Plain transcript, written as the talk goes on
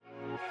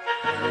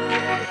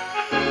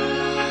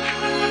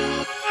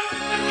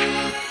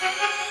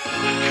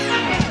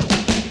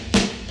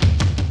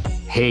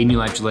Hey, New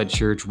Life Gillette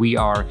Church, we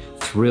are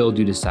thrilled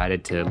you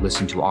decided to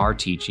listen to our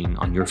teaching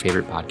on your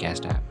favorite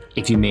podcast app.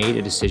 If you made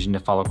a decision to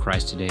follow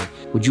Christ today,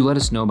 would you let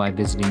us know by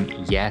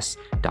visiting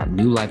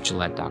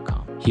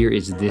yes.newlifegillette.com. Here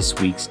is this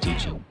week's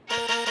teaching.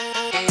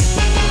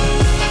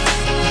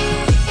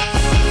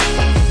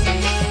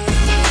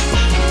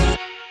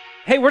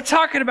 Hey, we're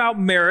talking about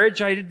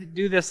marriage. I didn't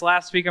do this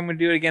last week. I'm going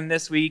to do it again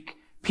this week.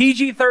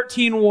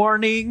 PG-13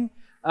 warning.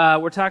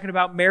 We're talking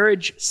about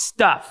marriage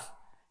stuff.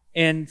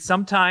 And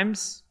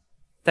sometimes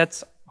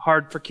that's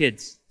hard for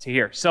kids to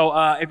hear. So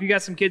if you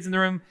got some kids in the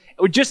room,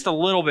 just a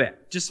little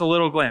bit, just a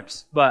little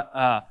glimpse.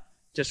 But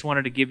just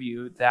wanted to give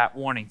you that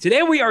warning.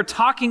 Today we are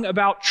talking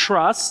about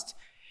trust.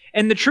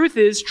 And the truth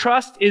is,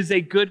 trust is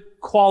a good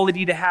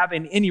quality to have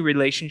in any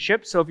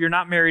relationship. So if you're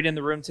not married in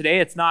the room today,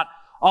 it's not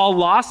all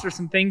lost. There's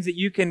some things that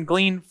you can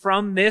glean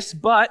from this,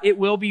 but it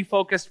will be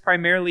focused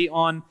primarily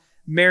on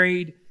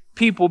married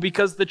people,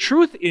 because the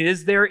truth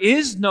is there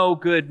is no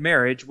good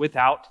marriage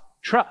without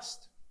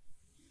trust.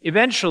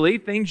 Eventually,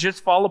 things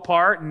just fall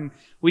apart and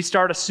we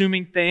start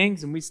assuming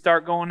things and we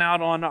start going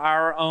out on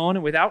our own,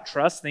 and without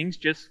trust, things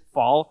just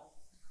fall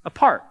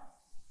apart.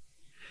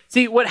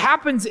 See, what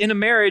happens in a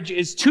marriage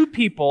is two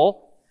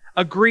people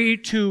agree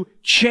to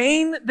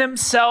chain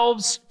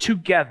themselves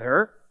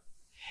together,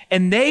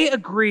 and they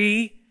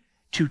agree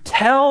to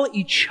tell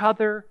each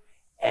other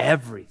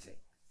everything,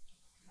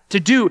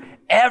 to do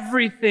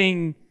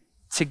everything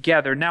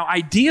together. Now,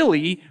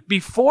 ideally,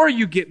 before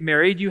you get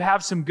married, you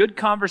have some good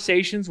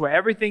conversations where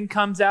everything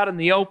comes out in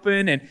the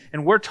open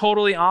and we're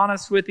totally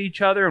honest with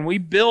each other, and we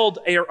build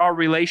our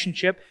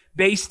relationship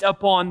based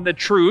upon the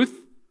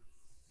truth,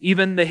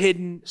 even the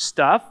hidden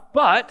stuff.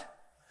 But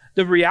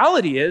the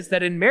reality is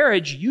that in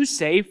marriage, you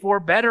say for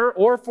better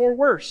or for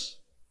worse.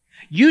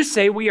 You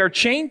say we are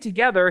chained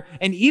together,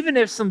 and even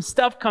if some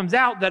stuff comes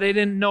out that I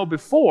didn't know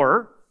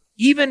before,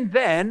 even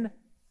then,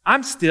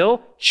 I'm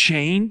still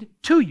chained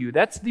to you.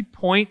 That's the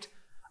point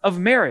of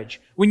marriage.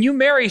 When you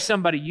marry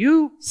somebody,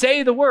 you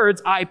say the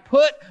words, I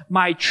put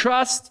my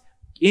trust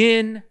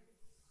in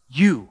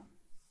you.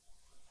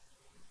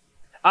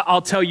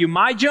 I'll tell you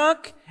my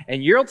junk,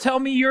 and you'll tell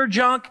me your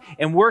junk,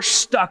 and we're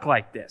stuck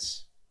like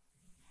this.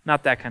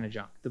 Not that kind of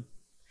junk.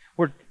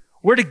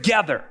 We're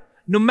together.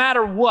 No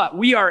matter what,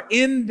 we are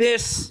in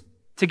this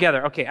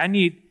together. Okay,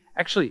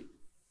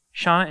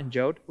 Shauna and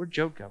Jode, where'd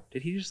Jode go?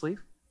 Did he just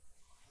leave?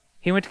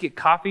 He went to get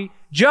coffee.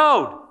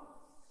 Jode!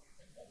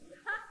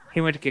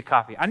 He went to get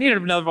coffee. I need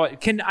another.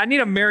 I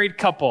need a married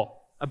couple,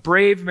 a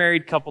brave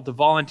married couple to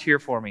volunteer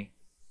for me.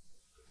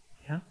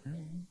 Yeah?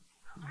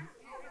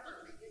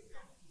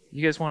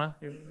 You guys want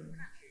to?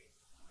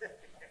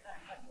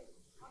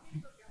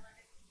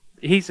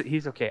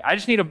 He's okay. I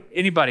just need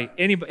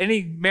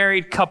any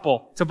married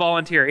couple to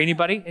volunteer.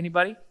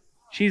 Anybody?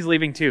 She's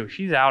leaving too.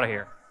 She's out of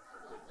here.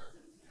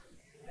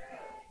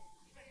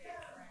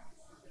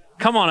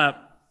 Come on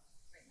up.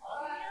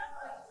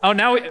 Oh,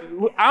 now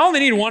I only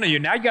need one of you.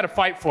 Now you got to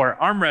fight for it.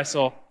 Arm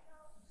wrestle.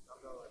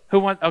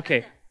 Who wants?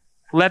 Okay.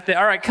 All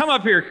right, come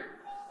up here.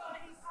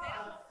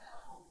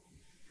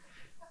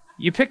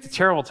 You picked a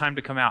terrible time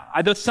to come out.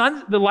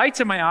 The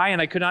light's in my eye,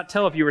 and I could not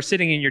tell if you were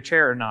sitting in your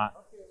chair or not.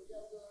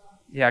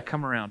 Yeah,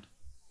 come around.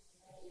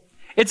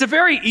 It's a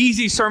very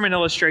easy sermon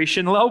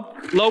illustration.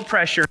 Low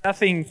pressure,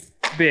 nothing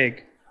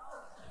big.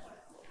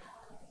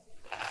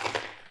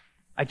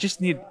 I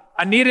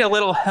need a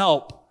little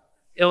help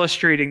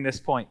illustrating this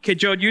point. Okay,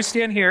 Jode, you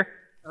stand here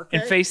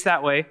and face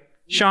that way.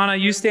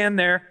 Shauna, you stand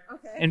there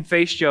and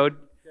face Jode. Okay.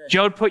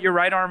 Jode, put your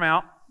right arm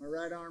out. My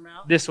right arm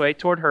out. This way,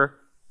 toward her.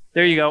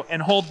 There you go.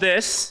 And hold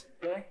this.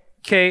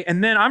 Okay,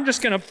 and then I'm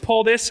just going to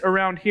pull this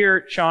around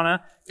here,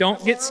 Shauna.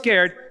 Don't get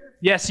scared.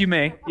 Yes, you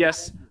may.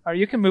 Yes. Or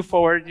you can move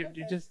forward. You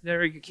just,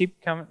 there we go.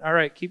 Keep coming. All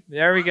right,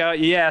 there we go.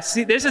 Yeah,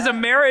 see, this is a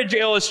marriage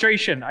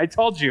illustration. I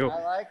told you.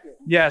 I like it.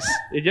 Yes,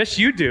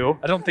 you do.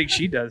 I don't think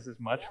she does as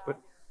much, but.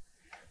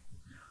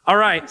 All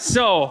right,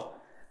 so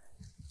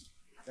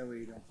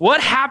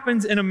what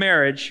happens in a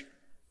marriage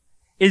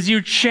is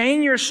you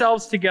chain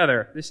yourselves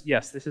together. This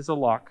is a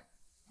lock.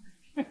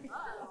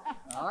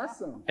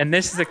 Awesome. And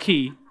this is a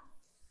key.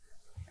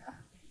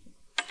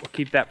 We'll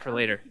keep that for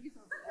later.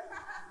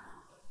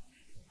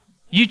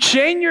 You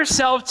chain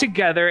yourselves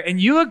together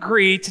and you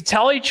agree to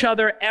tell each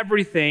other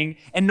everything,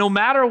 and no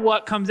matter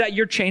what comes out,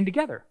 you're chained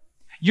together.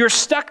 You're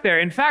stuck there.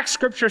 In fact,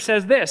 Scripture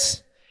says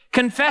this.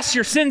 Confess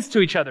your sins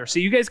to each other. So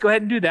you guys go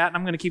ahead and do that, and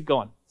I'm going to keep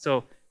going.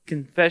 So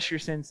confess your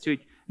sins to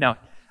each other.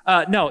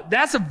 No,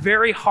 that's a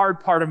very hard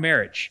part of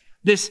marriage.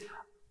 This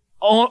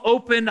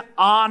open,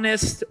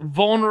 honest,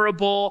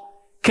 vulnerable,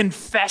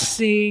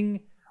 confessing.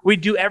 We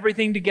do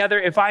everything together.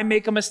 If I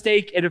make a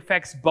mistake, it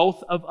affects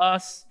both of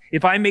us.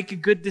 If I make a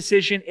good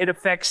decision, it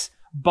affects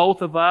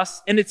both of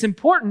us. And it's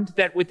important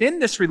that within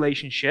this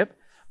relationship,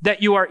 that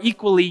you are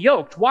equally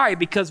yoked. Why?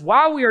 Because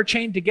while we are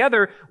chained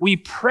together, we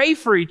pray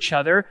for each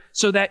other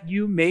so that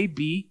you may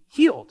be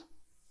healed.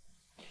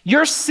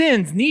 Your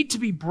sins need to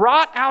be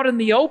brought out in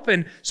the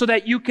open so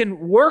that you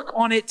can work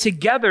on it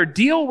together,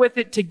 deal with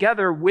it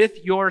together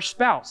with your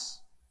spouse.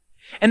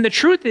 And the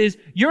truth is,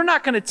 you're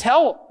not going to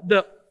tell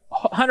the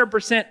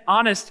 100%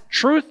 honest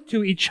truth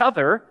to each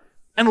other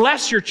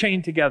unless you're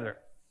chained together,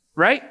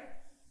 right?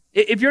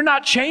 If you're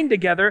not chained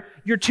together,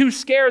 you're too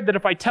scared that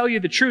if I tell you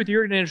the truth,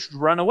 you're going to just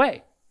run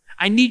away.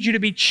 I need you to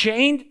be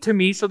chained to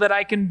me so that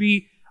I can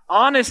be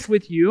honest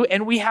with you,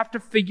 and we have to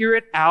figure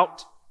it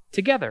out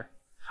together.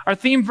 Our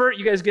theme verse,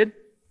 you guys good?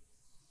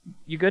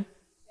 You good?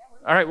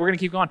 All right, we're going to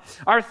keep going.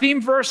 Our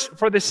theme verse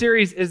for the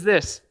series is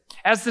this.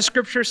 As the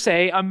scriptures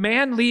say, a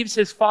man leaves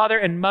his father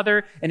and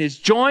mother and is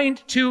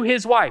joined to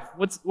his wife.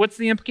 What's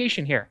the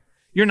implication here?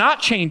 You're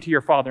not chained to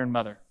your father and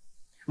mother.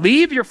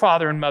 Leave your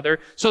father and mother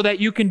so that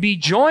you can be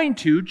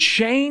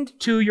chained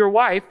to your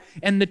wife,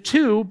 and the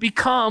two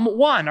become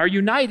one, are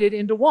united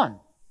into one.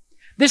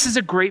 This is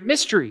a great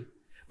mystery,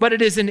 but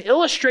it is an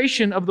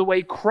illustration of the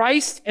way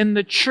Christ and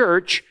the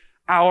church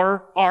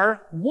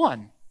are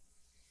one.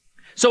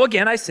 So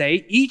again, I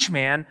say, each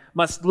man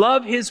must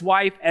love his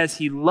wife as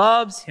he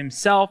loves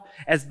himself,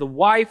 as the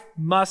wife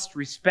must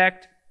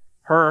respect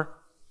her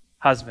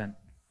husband.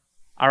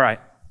 All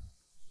right.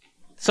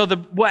 So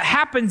what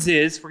happens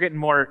is, we're getting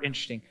more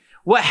interesting.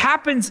 What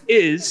happens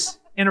is,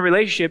 in a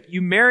relationship,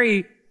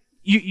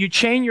 you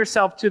chain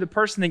yourself to the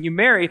person that you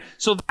marry.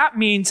 So that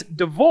means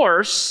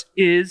divorce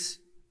is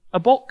a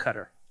bolt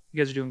cutter.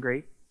 You guys are doing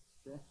great.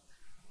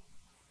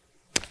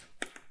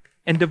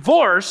 And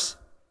divorce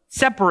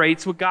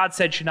separates what God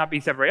said should not be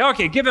separated.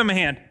 Okay, give him a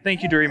hand.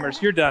 Thank you,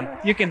 Dreamers. You're done.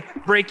 You can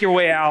break your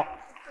way out.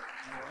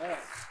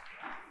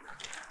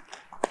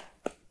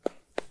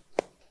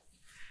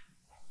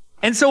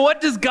 And so what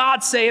does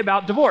God say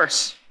about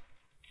divorce?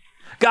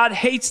 God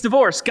hates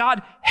divorce.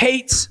 God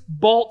hates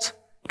bolt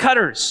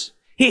cutters.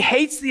 He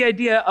hates the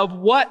idea of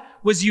what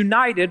was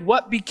united,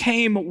 what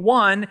became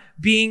one,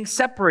 being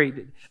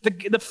separated.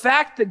 The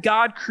fact that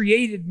God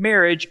created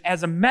marriage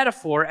as a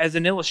metaphor, as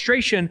an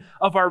illustration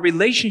of our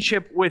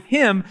relationship with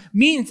Him,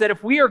 means that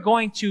if we are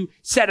going to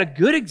set a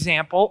good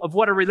example of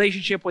what a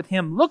relationship with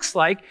Him looks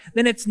like,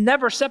 then it's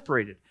never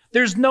separated.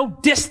 There's no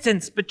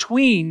distance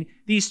between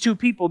these two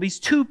people. These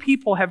two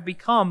people have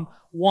become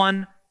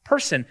one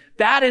person.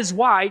 That is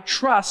why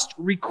trust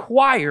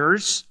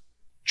requires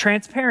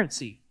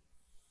transparency.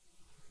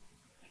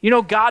 You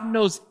know, God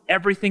knows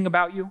everything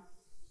about you.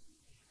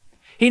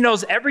 He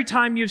knows every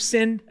time you've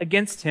sinned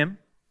against Him.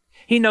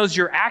 He knows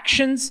your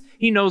actions.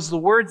 He knows the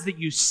words that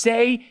you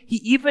say. He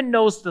even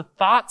knows the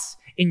thoughts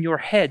in your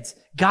heads.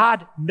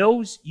 God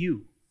knows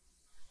you.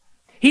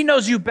 He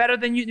knows you better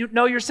than you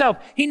know yourself.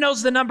 He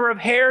knows the number of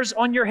hairs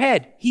on your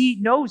head. He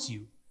knows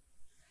you.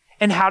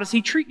 And how does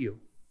He treat you?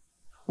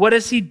 What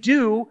does He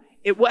do?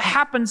 What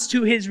happens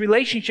to His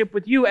relationship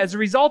with you as a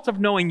result of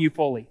knowing you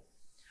fully?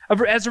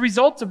 As a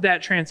result of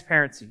that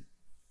transparency?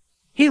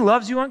 He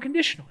loves you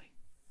unconditionally.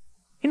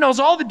 He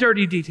knows all the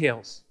dirty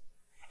details.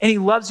 And He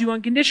loves you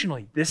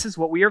unconditionally. This is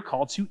what we are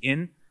called to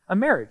in a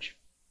marriage.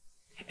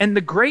 And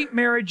the great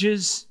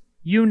marriages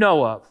you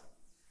know of,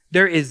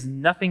 there is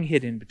nothing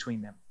hidden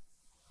between them.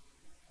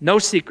 No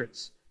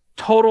secrets.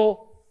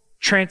 Total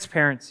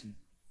transparency.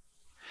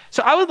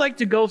 So I would like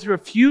to go through a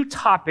few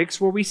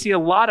topics where we see a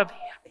lot of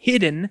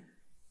hidden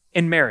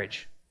in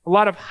marriage, a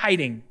lot of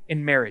hiding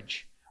in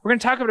marriage. We're going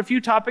to talk about a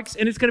few topics,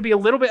 and it's going to be a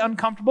little bit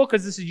uncomfortable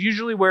because this is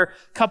usually where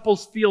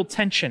couples feel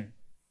tension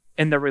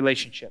in their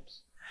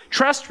relationships.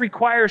 Trust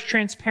requires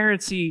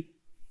transparency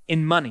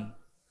in money.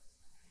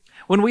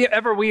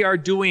 Whenever we are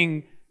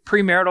doing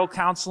premarital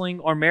counseling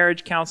or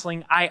marriage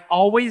counseling, I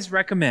always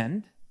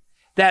recommend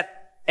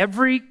that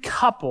every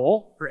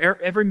couple or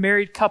every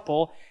married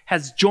couple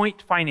has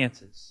joint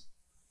finances.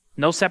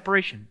 No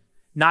separation.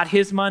 Not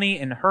his money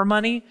and her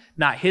money,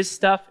 not his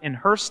stuff and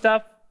her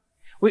stuff.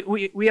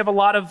 We have a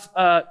lot of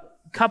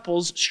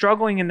couples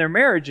struggling in their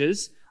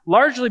marriages,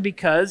 largely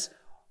because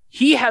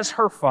he has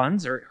her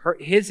funds or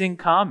his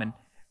income,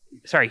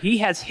 he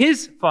has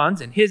his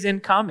funds and his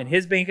income and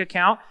his bank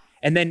account,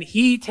 and then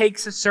he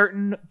takes a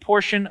certain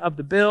portion of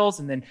the bills,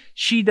 and then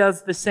she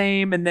does the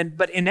same,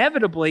 but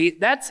inevitably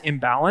that's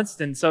imbalanced,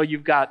 and so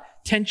you've got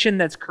tension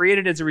that's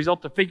created as a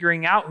result of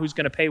figuring out who's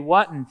going to pay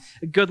what, and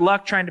good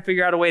luck trying to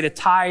figure out a way to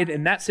tithe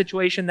in that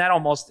situation. That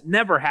almost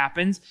never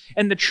happens.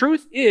 And the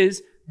truth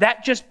is,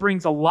 that just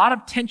brings a lot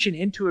of tension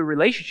into a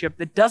relationship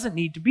that doesn't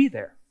need to be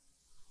there.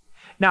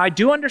 Now, I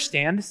do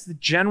understand this is the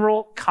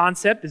general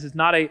concept. This is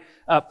not a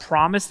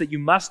promise that you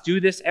must do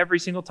this every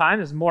single time.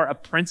 This is more a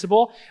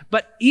principle.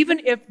 But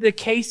even if the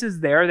case is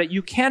there that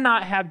you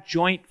cannot have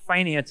joint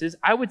finances,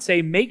 I would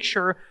say make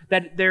sure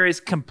that there is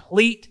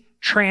complete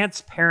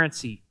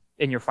transparency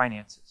in your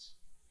finances.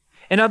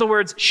 In other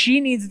words, she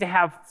needs to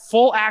have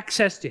full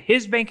access to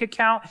his bank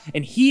account,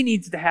 and he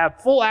needs to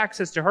have full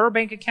access to her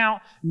bank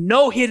account.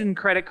 No hidden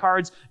credit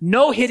cards,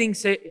 no hidden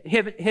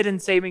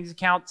savings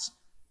accounts,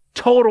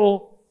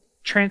 total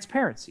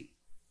transparency.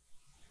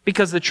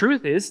 Because the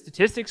truth is,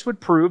 statistics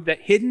would prove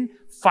that hidden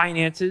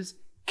finances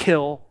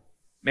kill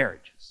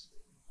marriages.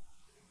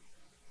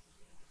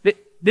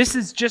 This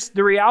is just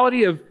the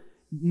reality of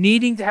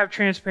needing to have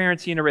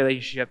transparency in a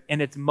relationship,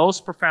 and it's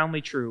most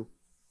profoundly true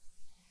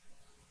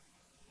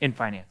in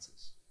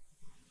finances.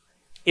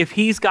 If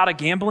he's got a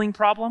gambling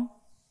problem,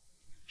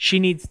 she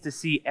needs to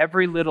see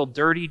every little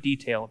dirty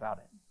detail about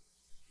it.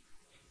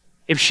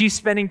 If she's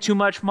spending too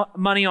much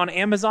money on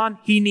Amazon,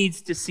 he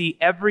needs to see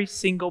every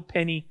single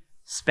penny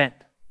spent.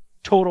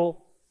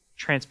 Total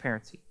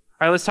transparency.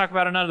 All right, let's talk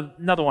about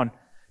another one.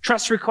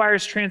 Trust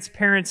requires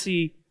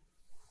transparency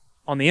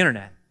on the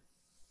internet.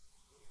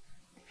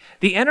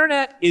 The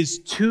internet is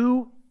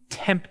too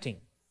tempting.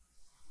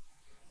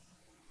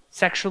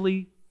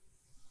 Sexually,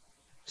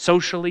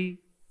 socially,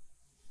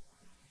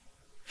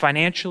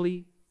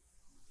 financially.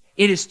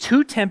 It is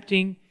too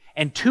tempting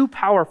and too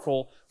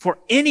powerful for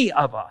any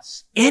of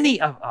us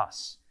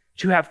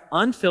to have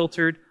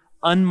unfiltered,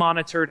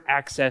 unmonitored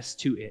access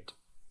to it.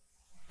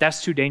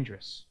 That's too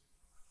dangerous.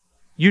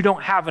 You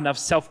don't have enough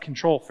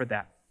self-control for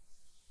that.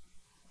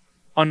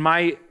 On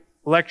my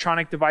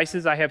electronic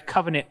devices, I have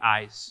Covenant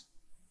Eyes.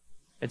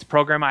 It's a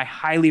program I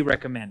highly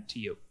recommend to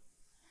you.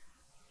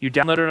 You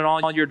download it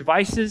on all your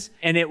devices,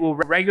 and it will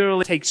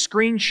regularly take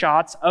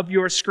screenshots of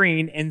your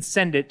screen and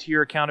send it to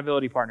your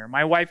accountability partner.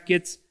 My wife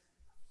gets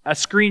a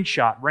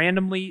screenshot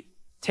randomly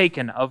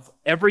taken of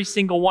every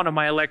single one of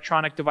my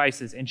electronic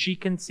devices, and she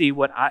can see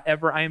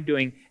whatever I am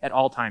doing at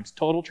all times.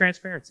 Total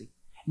transparency.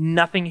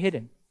 Nothing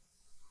hidden.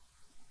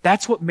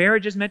 That's what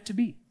marriage is meant to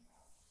be.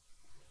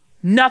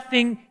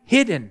 Nothing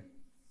hidden.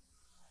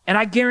 And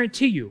I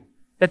guarantee you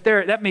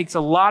that makes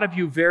a lot of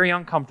you very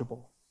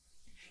uncomfortable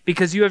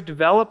because you have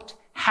developed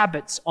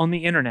habits on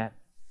the internet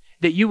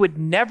that you would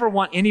never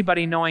want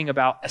anybody knowing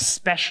about,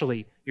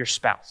 especially your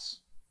spouse.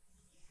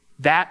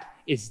 That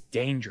is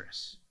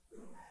dangerous.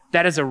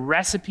 That is a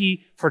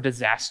recipe for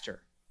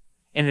disaster,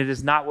 and it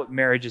is not what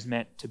marriage is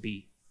meant to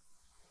be.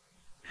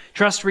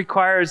 Trust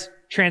requires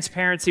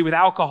transparency with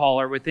alcohol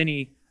or with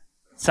any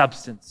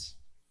substance.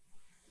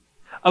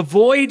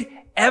 Avoid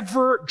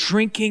ever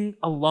drinking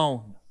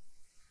alone.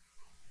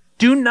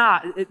 Do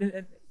not,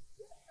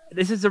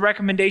 this is a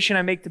recommendation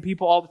I make to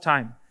people all the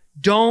time.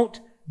 Don't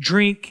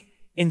drink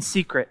in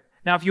secret.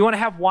 Now, if you want to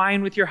have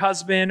wine with your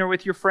husband or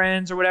with your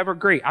friends or whatever,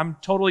 great. I'm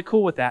totally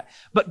cool with that.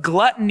 But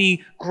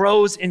gluttony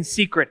grows in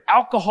secret.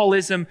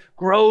 Alcoholism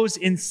grows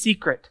in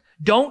secret.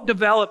 Don't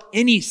develop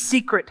any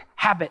secret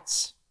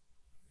habits.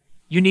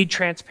 You need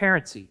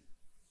transparency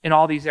in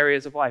all these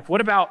areas of life.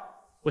 What about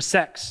with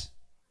sex?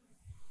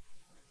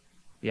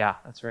 Yeah,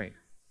 that's right.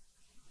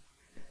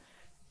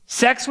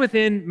 Sex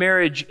within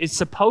marriage is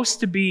supposed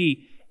to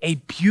be a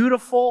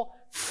beautiful,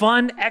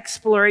 fun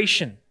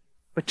exploration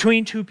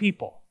between two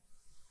people.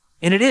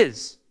 And it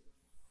is.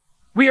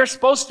 We are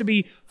supposed to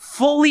be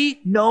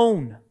fully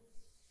known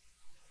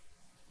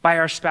by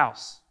our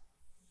spouse.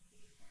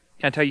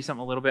 Can I tell you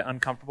something a little bit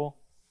uncomfortable?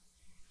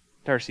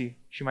 Darcy,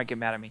 she might get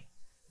mad at me.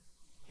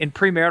 In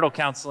premarital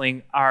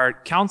counseling, our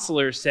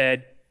counselor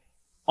said,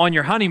 on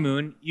your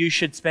honeymoon, you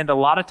should spend a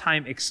lot of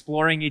time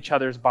exploring each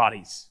other's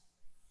bodies.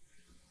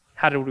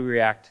 How did we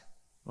react?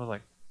 I was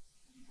like,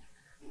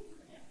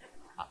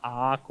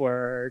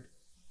 awkward.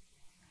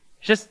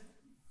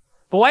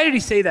 But why did he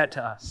say that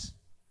to us?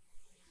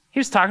 He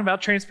was talking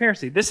about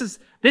transparency. This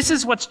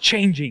is what's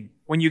changing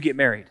when you get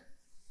married.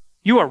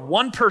 You are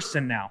one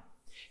person now.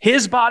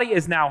 His body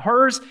is now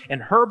hers,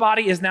 and her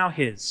body is now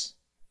his.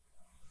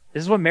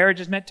 This is what marriage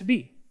is meant to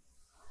be.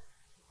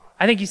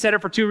 I think he said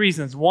it for two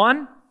reasons.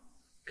 One,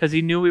 because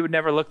he knew we would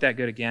never look that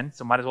good again,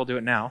 so might as well do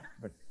it now.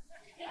 But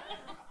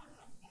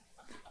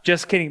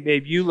just kidding,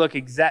 babe. You look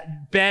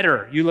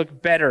better. You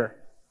look better.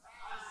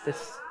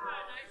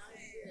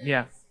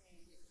 Yeah.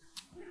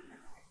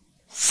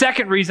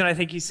 Second reason I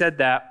think he said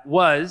that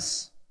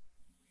was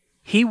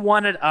he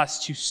wanted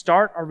us to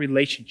start our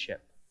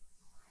relationship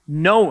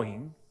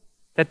knowing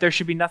that there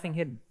should be nothing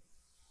hidden.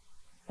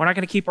 We're not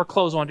going to keep our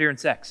clothes on during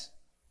sex.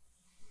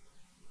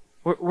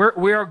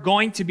 We are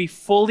going to be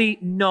fully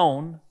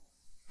known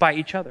by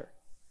each other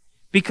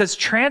because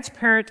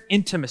transparent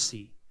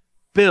intimacy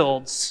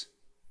builds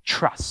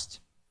trust.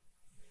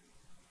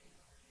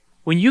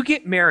 When you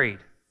get married,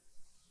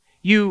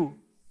 you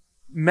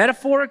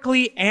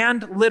metaphorically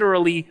and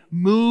literally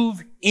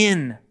move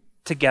in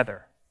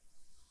together.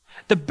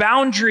 The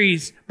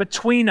boundaries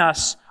between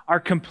us are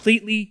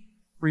completely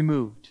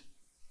removed.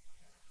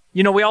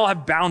 You know, we all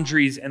have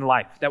boundaries in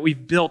life that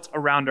we've built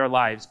around our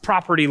lives,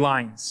 property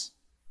lines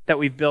that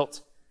we've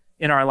built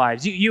in our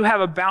lives. You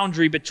have a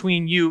boundary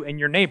between you and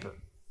your neighbor.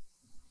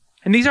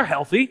 And these are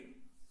healthy.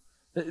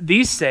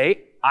 These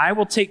say, I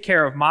will take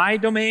care of my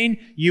domain,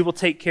 you will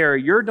take care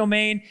of your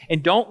domain,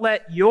 and don't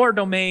let your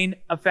domain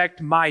affect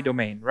my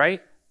domain,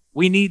 right?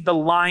 We need the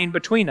line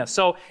between us.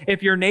 So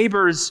if your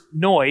neighbor's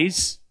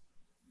noise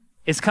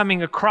is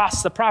coming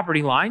across the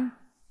property line,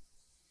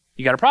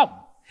 you got a problem.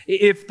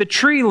 If the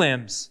tree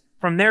limbs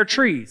from their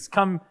trees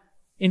come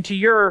into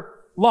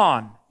your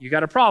lawn, you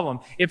got a problem.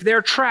 If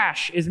their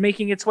trash is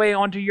making its way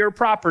onto your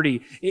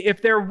property,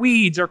 if their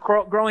weeds are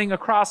growing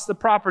across the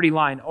property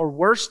line, or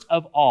worst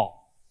of all,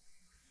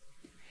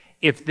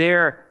 if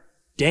their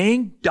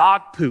dang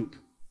dog poop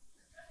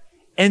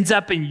ends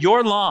up in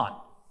your lawn,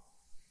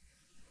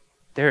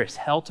 there is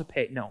hell to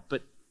pay. No,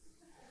 but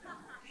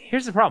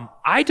here's the problem.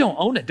 I don't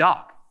own a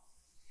dog,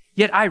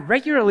 yet I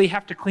regularly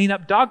have to clean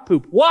up dog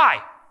poop.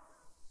 Why?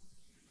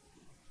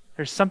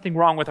 There's something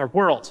wrong with our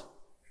world.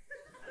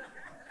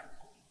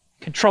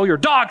 Control your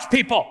dogs,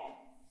 people.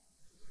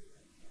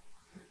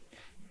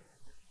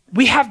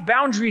 We have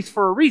boundaries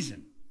for a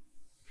reason.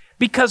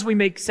 Because we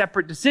make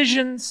separate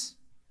decisions.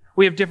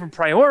 We have different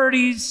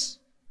priorities.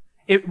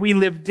 We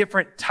live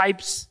different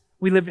types.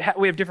 We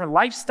have different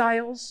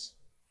lifestyles.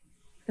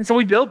 And so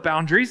we build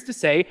boundaries to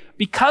say,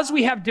 because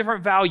we have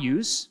different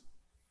values,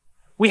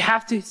 we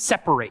have to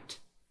separate.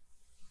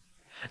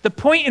 The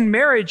point in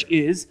marriage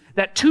is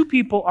that two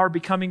people are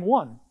becoming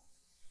one.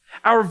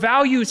 Our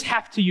values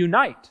have to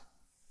unite.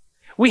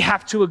 We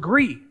have to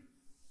agree.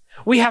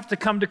 We have to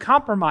come to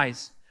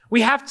compromise.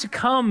 We have to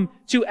come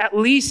to at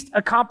least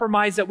a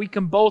compromise that we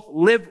can both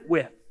live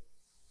with,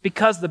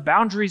 because the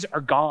boundaries are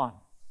gone.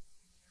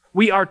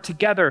 We are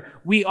together.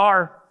 We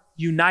are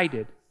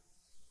united.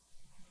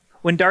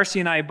 When Darcy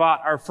and I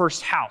bought our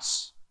first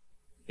house,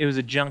 it was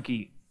a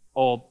junky,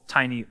 old,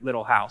 tiny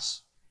little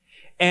house.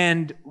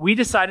 And we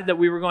decided that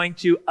we were going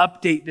to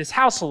update this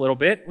house a little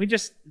bit. We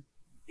just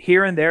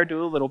here and there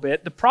do a little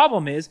bit. The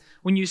problem is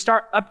when you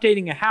start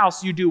updating a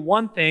house, you do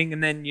one thing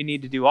and then you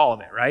need to do all of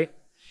it, right?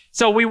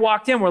 So we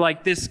walked in, we're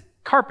like, this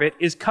carpet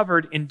is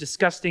covered in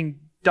disgusting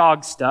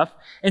dog stuff.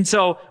 And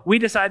so we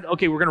decided,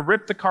 okay, we're going to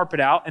rip the carpet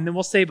out and then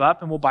we'll save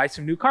up and we'll buy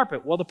some new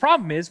carpet. Well, the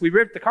problem is we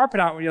ripped the carpet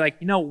out and we're like,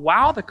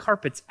 while the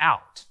carpet's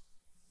out,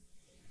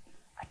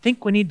 I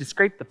think we need to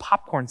scrape the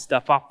popcorn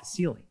stuff off the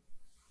ceiling.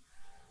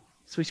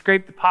 So we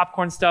scraped the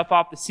popcorn stuff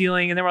off the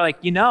ceiling and then we're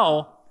like,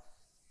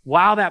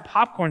 while that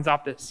popcorn's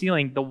off the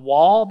ceiling, the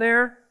wall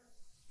there,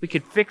 we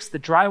could fix the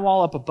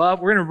drywall up above.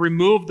 We're going to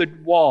remove the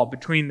wall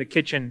between the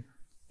kitchen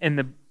and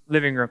the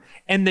living room.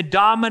 And the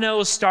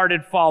dominoes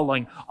started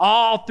falling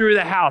all through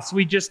the house.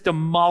 We just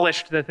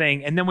demolished the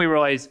thing. And then we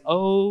realized,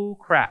 oh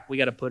crap, we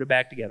got to put it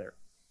back together.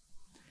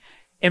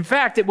 In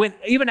fact, it went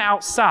even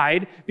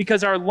outside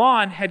because our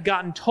lawn had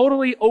gotten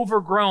totally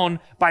overgrown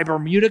by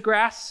Bermuda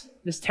grass,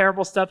 this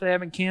terrible stuff they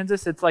have in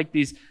Kansas. It's like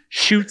these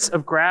shoots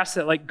of grass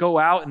that go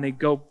out and they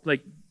go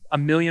like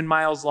 1,000,000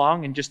 miles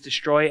long and just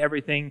destroy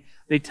everything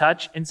they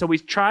touch. And so we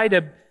tried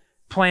to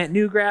plant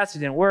new grass, it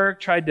didn't work.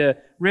 Tried to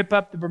rip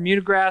up the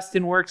Bermuda grass,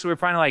 didn't work. So we're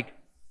finally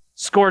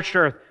scorched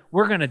earth.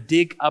 We're going to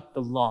dig up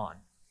the lawn.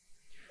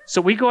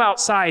 So we go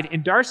outside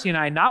and Darcy and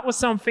I, not with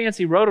some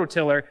fancy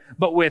rototiller,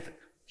 but with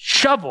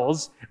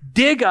shovels,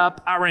 dig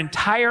up our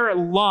entire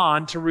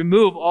lawn to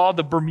remove all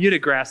the Bermuda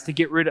grass to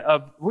get rid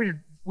of.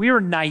 We were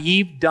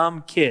naive,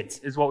 dumb kids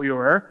is what we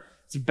were.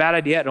 It's a bad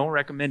idea. I don't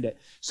recommend it.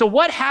 So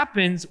what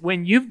happens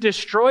when you've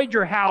destroyed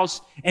your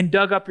house and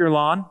dug up your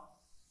lawn?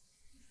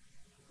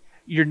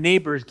 Your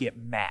neighbors get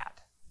mad.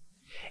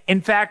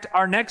 In fact,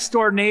 our next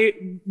door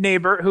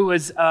neighbor, who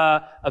was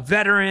a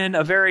veteran,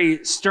 a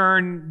very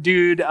stern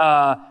dude,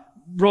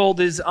 rolled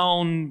his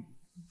own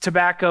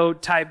tobacco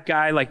type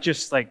guy,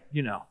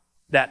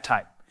 that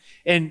type.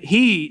 And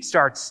he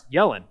starts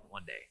yelling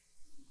one day,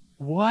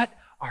 "What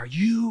are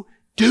you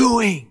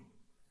doing?"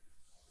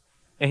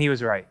 And he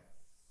was right.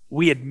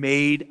 We had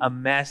made a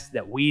mess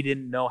that we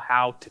didn't know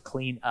how to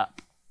clean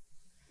up.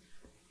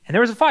 And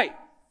there was a fight.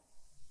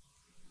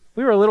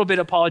 We were a little bit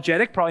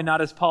apologetic, probably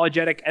not as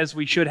apologetic as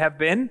we should have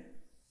been,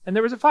 and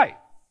there was a fight.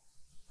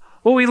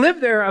 Well, we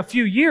lived there a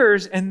few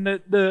years, and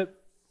the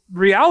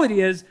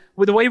reality is,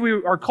 with the way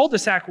our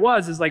cul-de-sac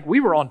is we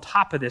were on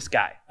top of this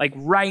guy,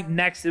 right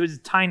next. It was a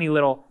tiny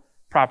little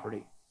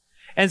property.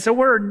 And so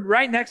we're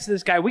right next to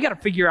this guy. We got to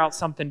figure out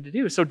something to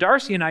do. So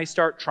Darcy and I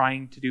start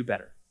trying to do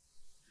better.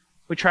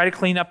 We try to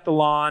clean up the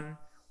lawn.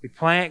 We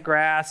plant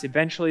grass.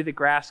 Eventually the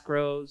grass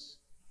grows.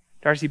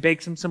 Darcy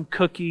bakes him some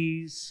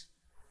cookies.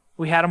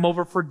 We had him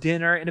over for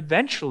dinner. And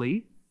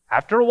eventually,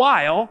 after a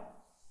while,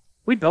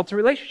 we built a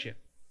relationship.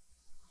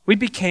 We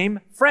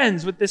became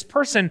friends with this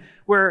person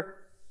where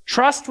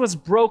trust was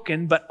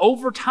broken, but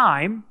over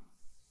time,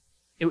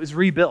 it was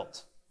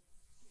rebuilt.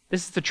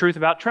 This is the truth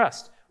about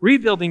trust.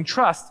 Rebuilding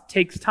trust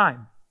takes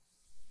time.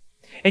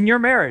 In your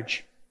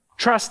marriage,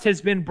 trust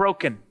has been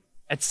broken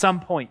at some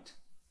point,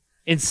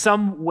 in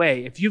some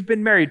way. If you've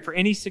been married for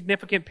any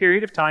significant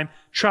period of time,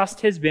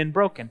 trust has been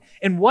broken.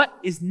 And what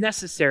is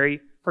necessary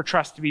for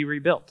trust to be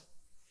rebuilt?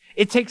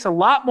 It takes a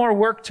lot more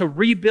work to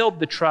rebuild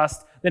the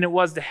trust than it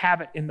was to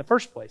have it in the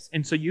first place.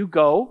 And so you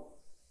go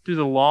through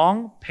the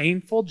long,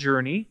 painful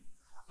journey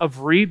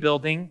of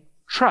rebuilding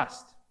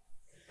trust.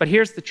 But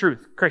here's the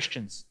truth,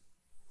 Christians.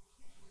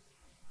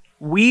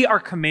 We are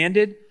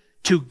commanded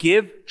to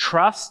give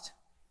trust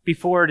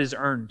before it is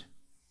earned.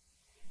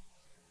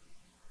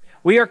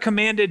 We are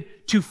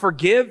commanded to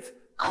forgive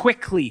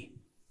quickly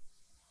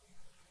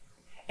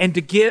and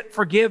to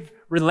forgive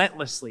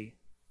relentlessly,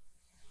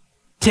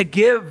 to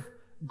give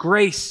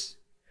grace,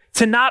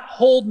 to not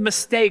hold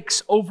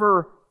mistakes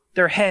over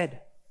their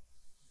head,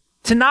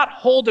 to not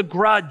hold a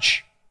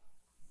grudge.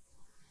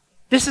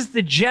 This is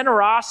the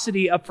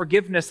generosity of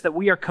forgiveness that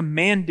we are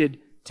commanded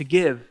to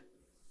give.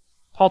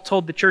 Paul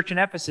told the church in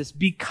Ephesus,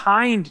 "Be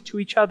kind to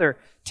each other,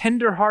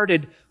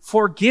 tender-hearted,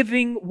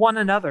 forgiving one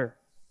another,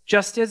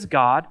 just as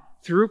God,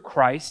 through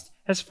Christ,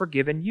 has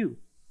forgiven you."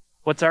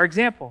 What's our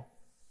example?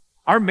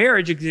 Our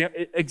marriage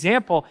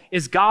example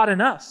is God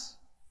and us.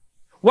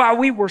 While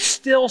we were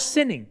still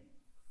sinning,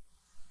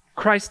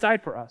 Christ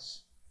died for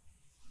us.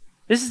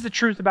 This is the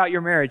truth about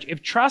your marriage.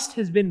 If trust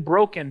has been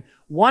broken,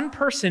 one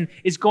person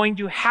is going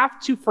to have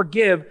to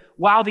forgive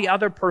while the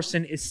other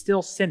person is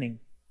still sinning.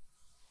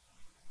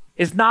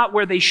 It's not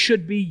where they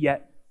should be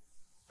yet.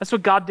 That's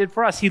what God did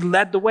for us. He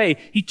led the way.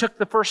 He took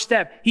the first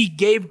step. He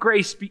gave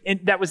grace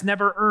that was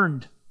never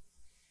earned.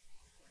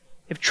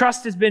 If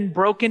trust has been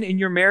broken in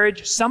your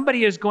marriage,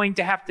 somebody is going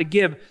to have to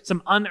give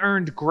some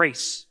unearned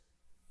grace.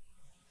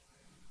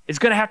 It's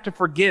going to have to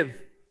forgive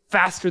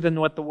faster than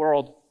what the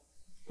world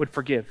would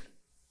forgive.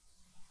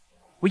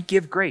 We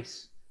give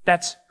grace.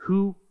 That's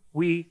who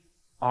we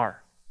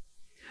are.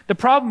 The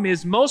problem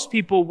is most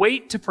people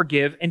wait to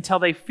forgive until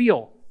they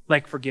feel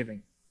like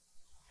forgiving.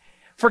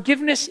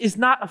 Forgiveness is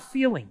not a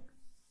feeling.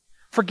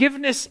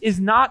 Forgiveness is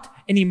not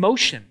an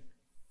emotion.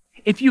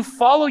 If you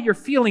follow your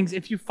feelings,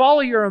 if you follow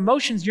your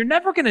emotions, you're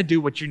never going to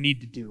do what you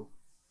need to do.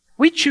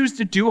 We choose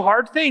to do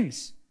hard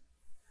things.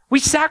 We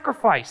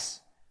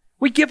sacrifice.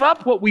 We give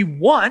up what we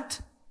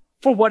want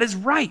for what is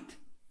right.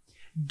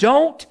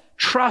 Don't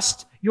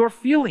trust your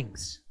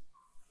feelings.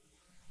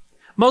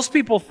 Most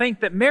people think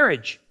that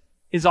marriage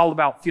is all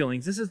about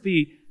feelings. This is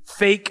the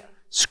fake,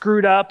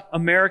 screwed up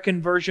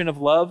American version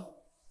of love,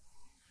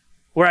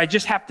 where I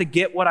just have to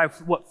get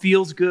what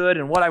feels good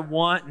and what I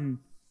want. And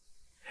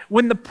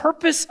when the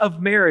purpose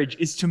of marriage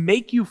is to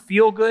make you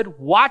feel good,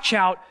 watch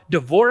out,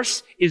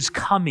 divorce is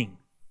coming.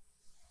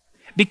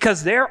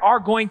 Because there are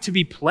going to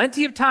be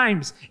plenty of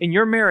times in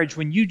your marriage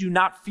when you do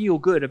not feel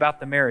good about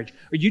the marriage,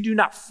 or you do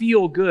not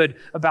feel good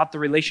about the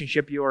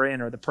relationship you are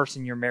in or the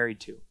person you're married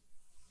to.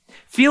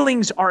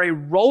 Feelings are a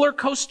roller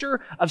coaster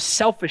of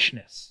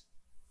selfishness.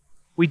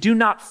 We do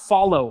not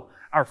follow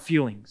our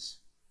feelings.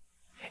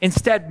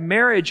 Instead,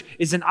 marriage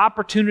is an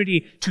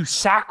opportunity to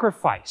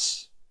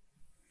sacrifice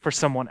for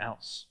someone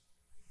else.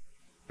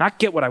 Not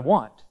get what I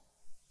want,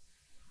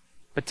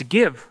 but to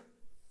give,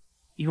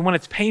 even when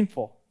it's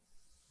painful.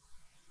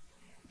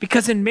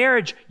 Because in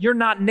marriage, you're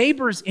not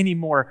neighbors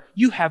anymore.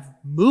 You have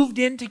moved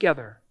in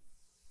together.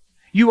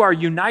 You are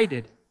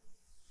united.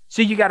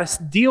 So you got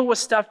to deal with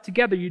stuff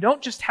together. You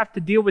don't just have to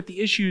deal with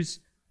the issues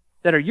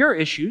that are your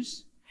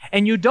issues.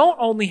 And you don't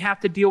only have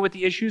to deal with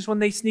the issues when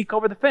they sneak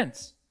over the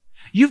fence.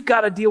 You've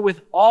got to deal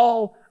with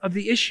all of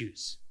the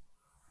issues.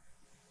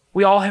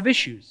 We all have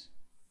issues.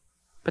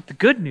 But the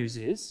good news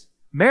is,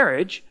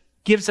 marriage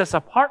gives us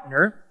a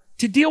partner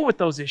to deal with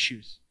those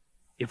issues.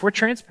 If we're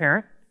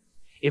transparent,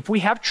 if we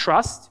have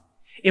trust,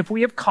 if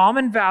we have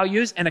common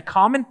values and a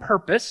common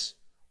purpose,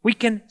 we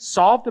can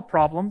solve the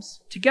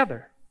problems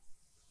together.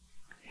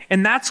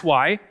 And that's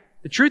why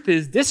the truth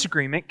is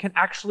disagreement can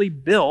actually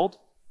build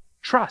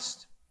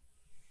trust.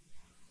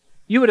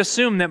 You would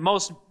assume that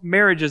most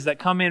marriages that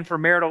come in for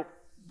marital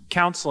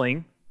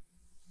counseling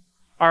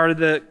are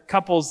the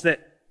couples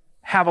that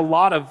have a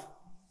lot of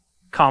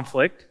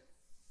conflict,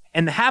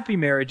 and the happy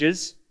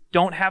marriages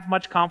don't have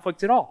much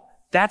conflict at all.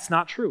 That's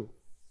not true.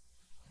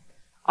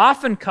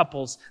 Often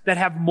couples that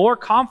have more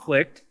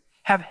conflict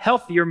have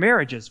healthier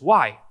marriages.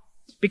 Why?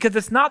 Because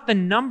it's not the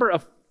number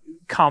of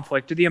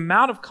conflict or the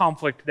amount of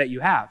conflict that you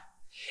have.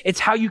 It's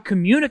how you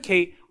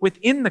communicate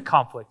within the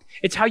conflict.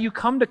 It's how you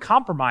come to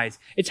compromise.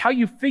 It's how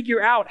you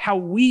figure out how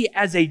we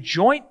as a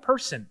joint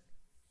person,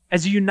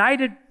 as a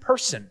united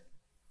person,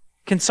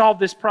 can solve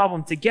this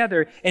problem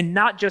together, and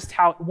not just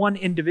how one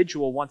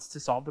individual wants to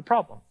solve the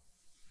problem.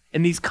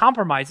 And these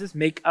compromises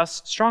make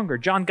us stronger.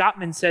 John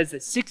Gottman says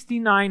that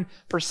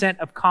 69%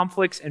 of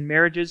conflicts in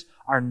marriages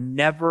are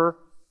never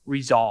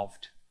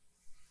resolved.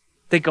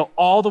 They go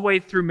all the way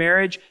through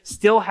marriage,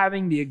 still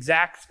having the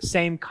exact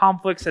same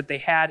conflicts that they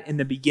had in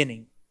the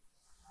beginning.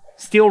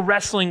 Still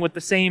wrestling with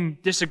the same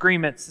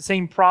disagreements, the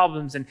same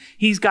problems, and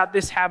he's got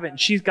this habit and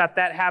she's got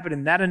that habit,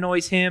 and that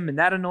annoys him and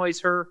that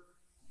annoys her.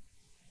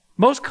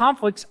 Most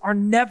conflicts are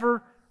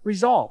never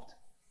resolved.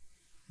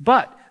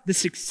 But the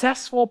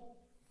successful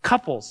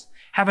couples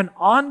have an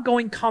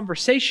ongoing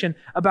conversation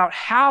about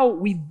how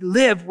we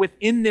live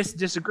within this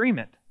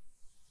disagreement.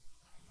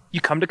 You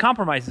come to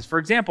compromises. For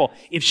example,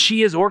 if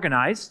she is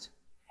organized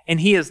and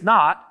he is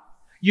not,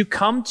 you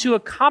come to a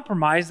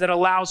compromise that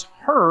allows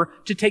her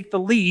to take the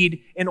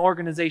lead in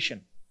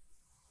organization.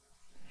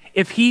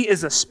 If he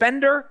is a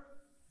spender,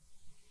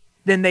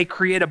 then they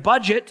create a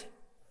budget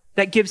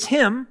that gives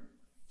him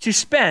to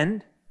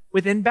spend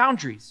within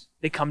boundaries.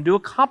 They come to a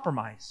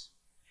compromise.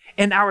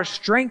 And our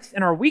strengths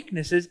and our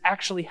weaknesses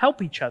actually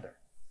help each other.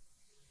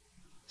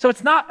 So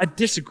it's not a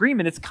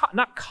disagreement. It's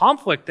not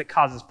conflict that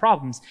causes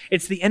problems.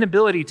 It's the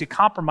inability to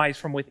compromise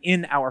from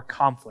within our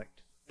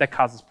conflict that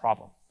causes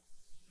problem.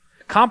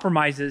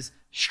 Compromises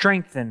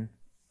strengthen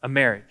a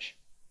marriage.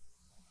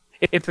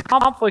 If the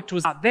conflict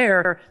was not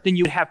there, then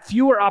you would have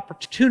fewer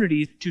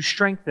opportunities to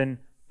strengthen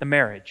the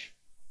marriage.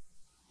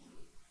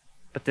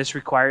 But this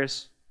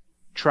requires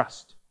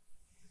trust.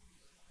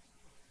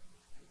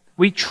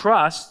 We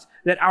trust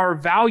that our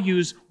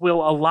values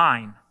will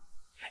align.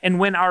 And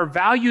when our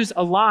values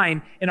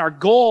align and our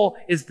goal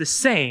is the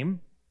same,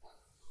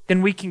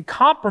 then we can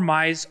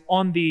compromise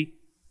on the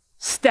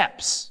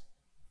steps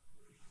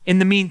in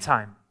the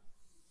meantime.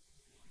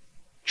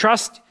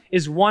 Trust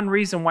is one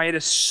reason why it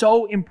is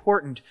so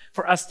important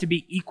for us to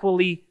be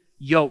equally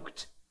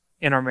yoked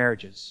in our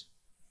marriages.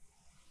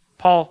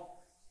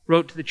 Paul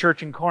wrote to the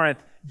church in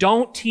Corinth,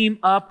 don't team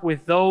up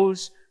with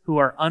those who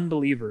are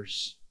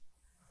unbelievers.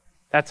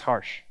 That's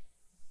harsh.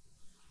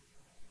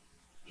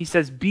 He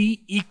says,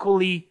 be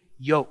equally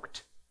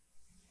yoked.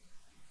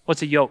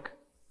 What's a yoke?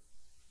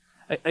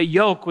 A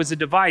yoke was a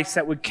device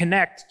that would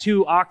connect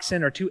two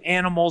oxen or two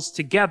animals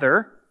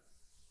together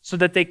so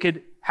that they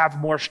could have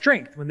more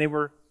strength when they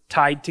were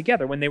tied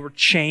together, when they were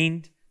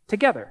chained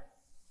together.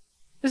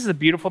 This is the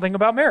beautiful thing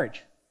about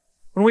marriage.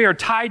 When we are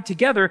tied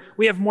together,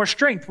 we have more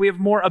strength. We have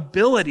more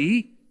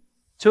ability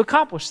to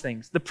accomplish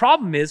things. The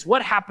problem is,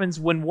 what happens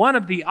when one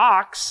of the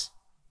ox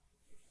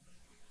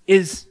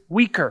is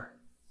weaker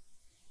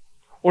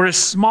or is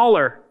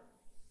smaller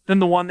than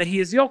the one that he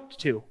is yoked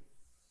to?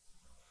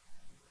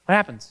 What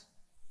happens?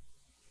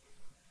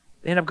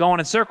 They end up going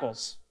in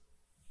circles.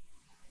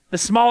 The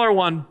smaller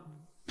one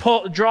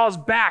draws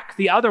back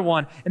the other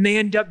one, and they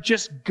end up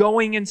just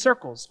going in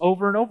circles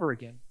over and over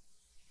again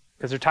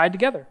because they're tied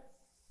together.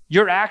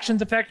 Your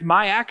actions affect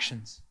my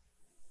actions.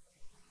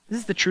 This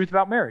is the truth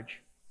about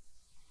marriage.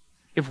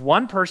 If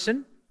one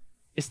person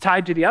is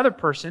tied to the other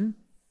person,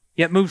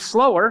 yet moves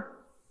slower,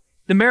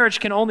 the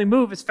marriage can only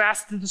move as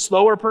fast as the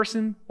slower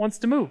person wants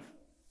to move.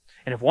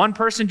 And if one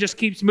person just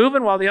keeps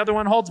moving while the other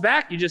one holds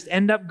back, you just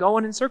end up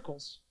going in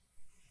circles.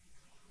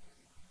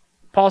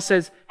 Paul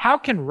says, how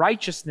can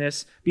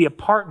righteousness be a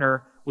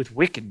partner with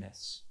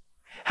wickedness?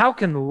 How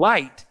can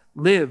light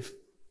live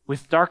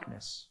with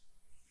darkness?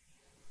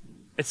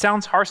 It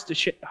sounds harsh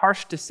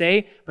to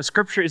say, but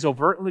Scripture is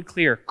overtly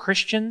clear.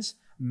 Christians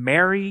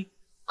marry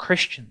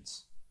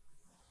Christians.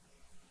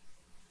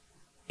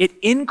 It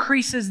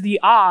increases the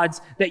odds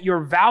that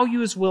your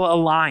values will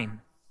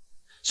align,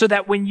 so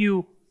that when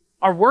you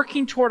are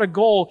working toward a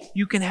goal,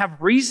 you can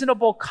have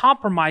reasonable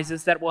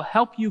compromises that will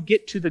help you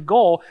get to the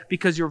goal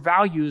because your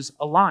values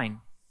align.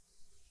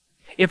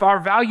 If our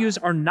values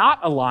are not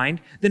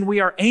aligned, then we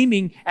are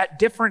aiming at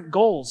different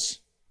goals.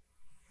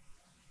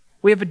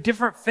 We have a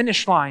different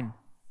finish line.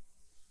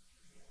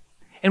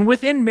 And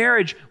within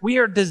marriage, we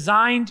are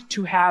designed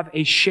to have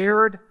a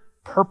shared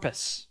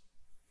purpose.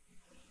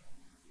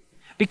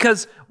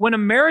 Because when a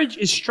marriage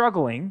is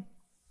struggling,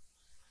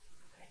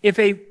 if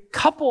a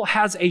couple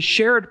has a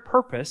shared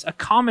purpose, a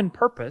common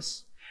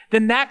purpose,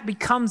 then that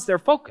becomes their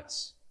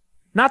focus.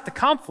 Not the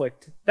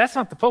conflict. That's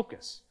not the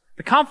focus.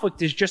 The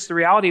conflict is just the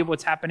reality of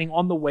what's happening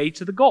on the way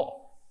to the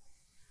goal.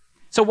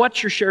 So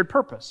what's your shared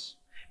purpose?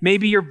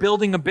 Maybe you're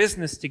building a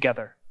business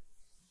together,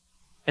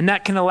 and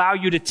that can allow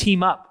you to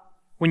team up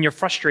when you're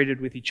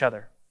frustrated with each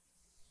other.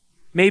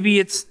 Maybe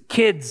it's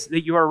kids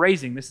that you are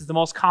raising. This is the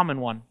most common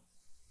one.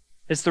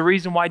 It's the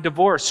reason why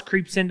divorce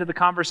creeps into the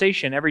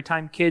conversation every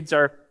time kids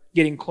are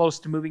getting close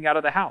to moving out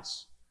of the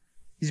house.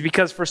 Is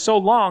because for so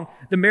long,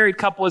 the married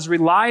couple has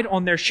relied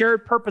on their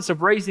shared purpose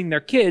of raising their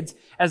kids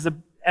as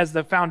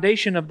the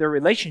foundation of their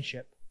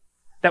relationship,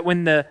 that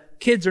when the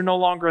kids are no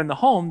longer in the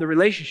home, the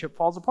relationship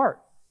falls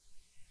apart.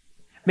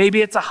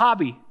 Maybe it's a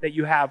hobby that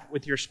you have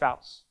with your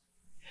spouse.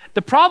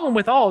 The problem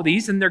with all of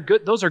these, and they're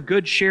good, those are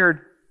good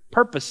shared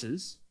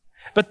purposes,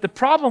 but the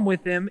problem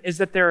with them is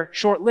that they're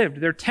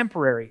short-lived, they're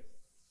temporary.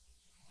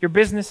 Your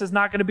business is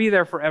not going to be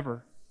there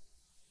forever.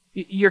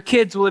 Your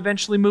kids will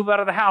eventually move out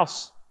of the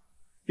house.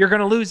 You're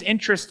going to lose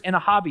interest in a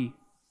hobby.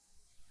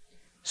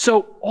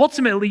 So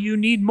ultimately, you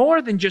need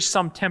more than just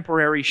some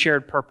temporary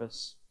shared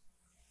purpose.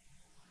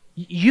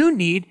 You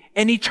need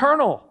an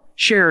eternal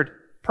shared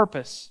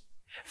purpose.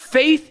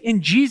 Faith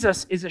in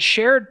Jesus is a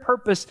shared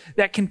purpose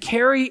that can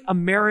carry a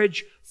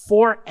marriage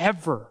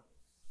forever.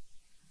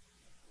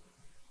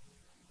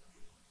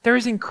 There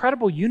is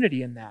incredible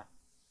unity in that.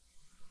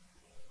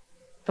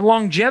 The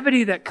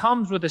longevity that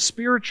comes with a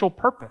spiritual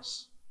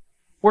purpose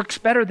works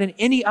better than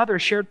any other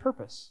shared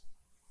purpose.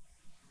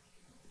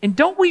 And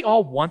don't we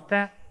all want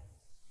that?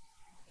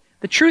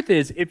 The truth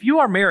is, if you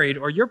are married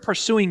or you're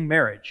pursuing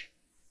marriage,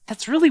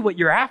 that's really what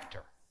you're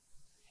after,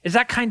 is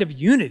that kind of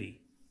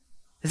unity,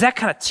 is that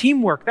kind of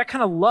teamwork, that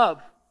kind of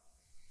love.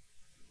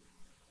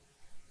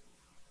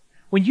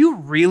 When you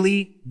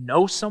really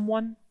know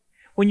someone,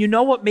 when you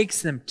know what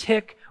makes them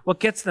tick, what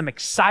gets them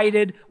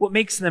excited, what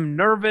makes them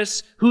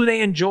nervous, who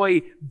they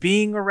enjoy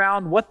being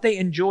around, what they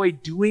enjoy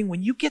doing,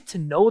 when you get to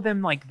know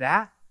them like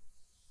that,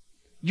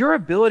 your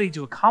ability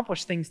to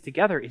accomplish things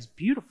together is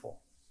beautiful.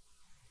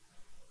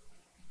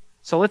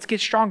 So let's get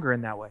stronger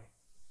in that way.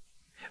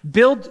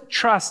 Build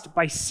trust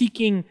by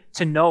seeking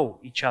to know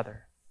each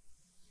other.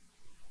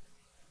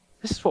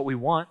 This is what we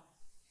want.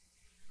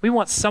 We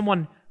want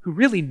someone who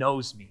really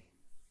knows me.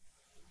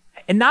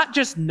 And not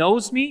just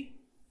knows me,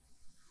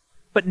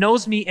 but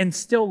knows me and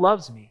still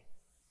loves me.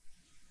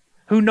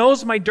 Who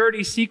knows my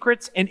dirty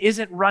secrets and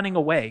isn't running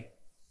away.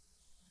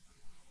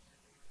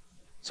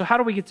 So how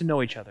do we get to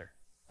know each other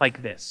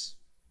like this?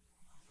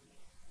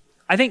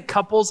 I think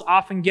couples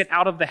often get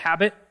out of the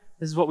habit.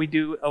 This is what we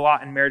do a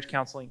lot in marriage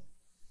counseling.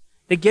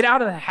 They get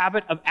out of the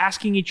habit of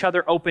asking each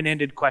other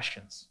open-ended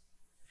questions.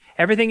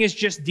 Everything is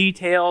just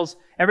details.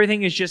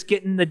 Everything is just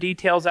getting the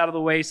details out of the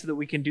way so that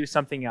we can do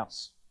something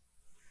else.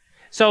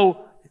 So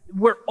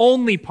we're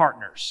only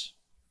partners.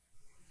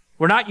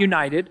 We're not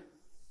united.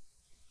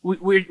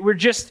 We're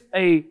just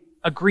an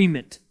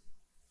agreement.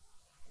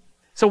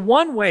 So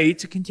one way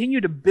to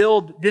continue to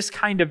build this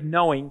kind of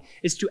knowing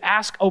is to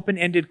ask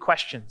open-ended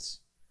questions,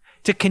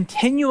 to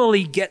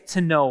continually get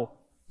to know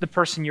the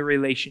person you're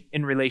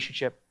in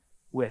relationship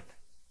with.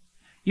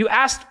 You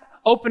asked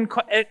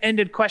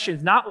open-ended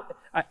questions, not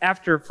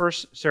after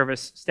first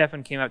service,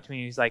 Stefan came up to me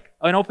and he's like,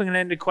 an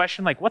open-ended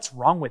question, like, what's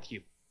wrong with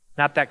you?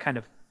 Not that kind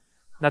of.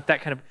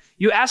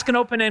 You ask an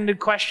open-ended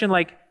question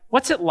like,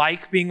 what's it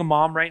like being a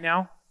mom right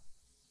now?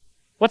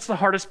 What's the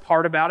hardest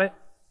part about it?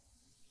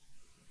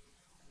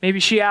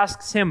 Maybe she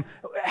asks him,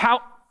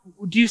 how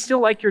do you still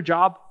like your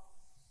job?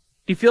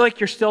 Do you feel like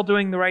you're still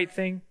doing the right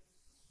thing?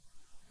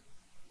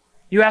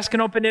 You ask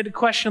an open-ended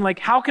question like,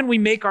 how can we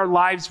make our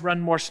lives run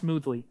more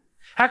smoothly?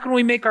 How can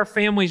we make our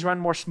families run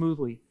more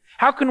smoothly?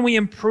 How can we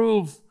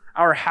improve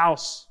our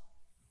house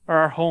or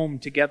our home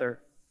together?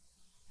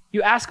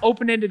 You ask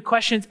open-ended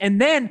questions, and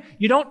then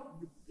we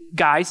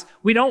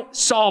don't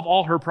solve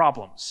all her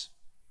problems.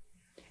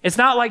 It's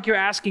not like you're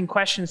asking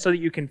questions so that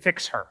you can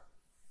fix her.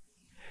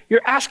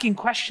 You're asking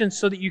questions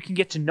so that you can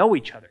get to know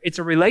each other. It's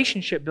a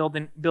relationship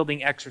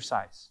building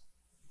exercise.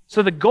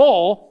 So the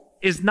goal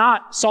is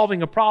not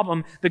solving a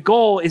problem. The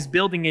goal is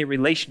building a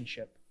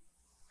relationship.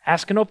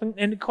 Ask an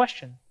open-ended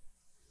question.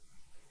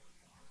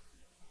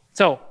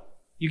 So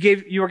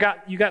you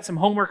got some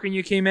homework when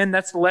you came in.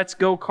 That's the Let's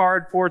Go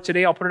card for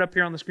today. I'll put it up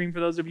here on the screen for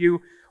those of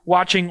you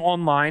watching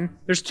online.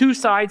 There's two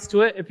sides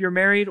to it. If you're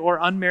married or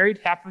unmarried,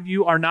 half of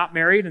you are not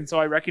married, and so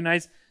I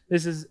recognize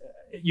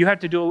you have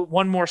to do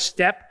one more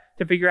step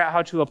to figure out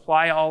how to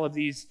apply all of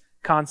these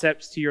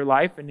concepts to your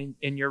life and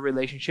in your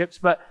relationships.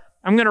 But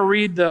I'm going to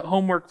read the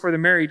homework for the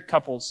married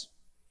couples.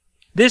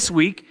 This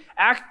week,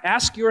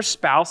 ask your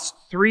spouse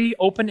 3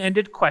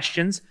 open-ended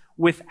questions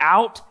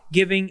without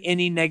giving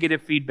any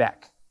negative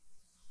feedback.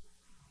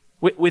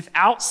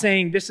 Without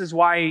saying, this is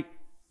why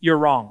you're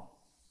wrong.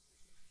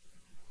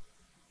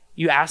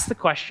 You ask the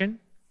question,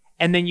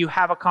 and then you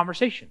have a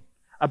conversation.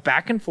 A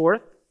back and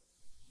forth,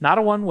 not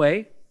a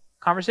one-way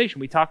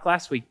conversation. We talked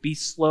last week. Be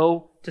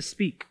slow to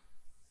speak.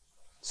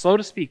 Slow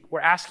to speak.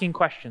 We're asking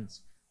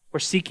questions. We're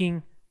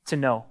seeking to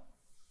know.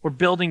 We're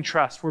building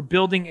trust. We're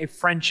building a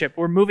friendship.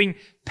 We're moving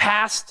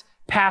past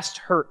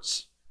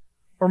hurts.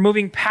 We're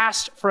moving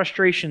past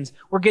frustrations.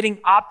 We're getting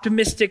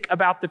optimistic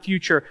about the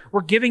future.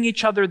 We're giving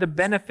each other the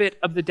benefit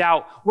of the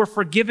doubt. We're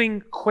forgiving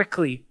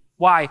quickly.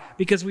 Why?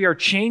 Because we are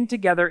chained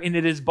together, and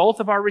it is both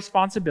of our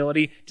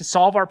responsibility to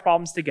solve our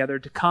problems together,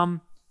 to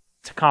come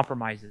to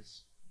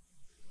compromises.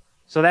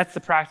 So that's the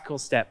practical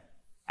step.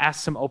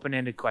 Ask some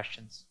open-ended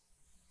questions.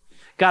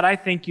 God, I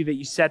thank you that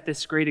you set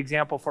this great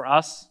example for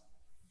us.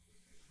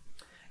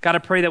 God, I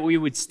pray that we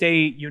would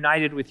stay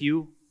united with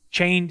you,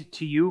 chained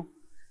to you,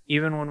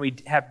 even when we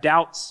have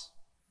doubts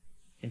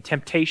and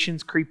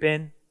temptations creep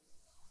in.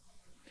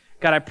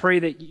 God, I pray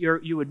that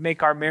you would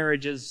make our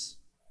marriages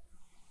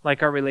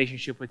like our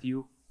relationship with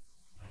you,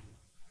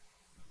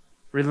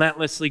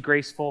 relentlessly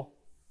graceful.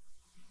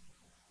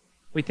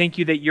 We thank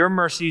you that your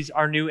mercies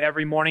are new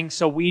every morning,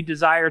 so we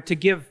desire to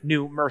give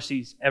new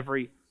mercies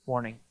every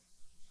morning.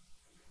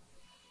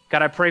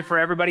 God, I pray for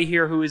everybody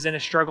here who is in a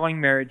struggling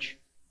marriage,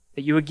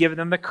 that you would give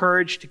them the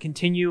courage to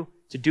continue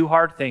to do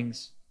hard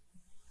things,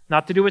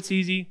 not to do what's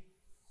easy,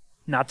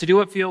 not to do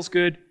what feels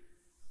good,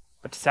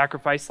 but to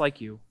sacrifice like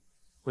you.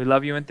 We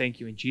love you and thank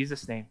you. In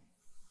Jesus' name,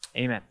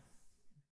 amen.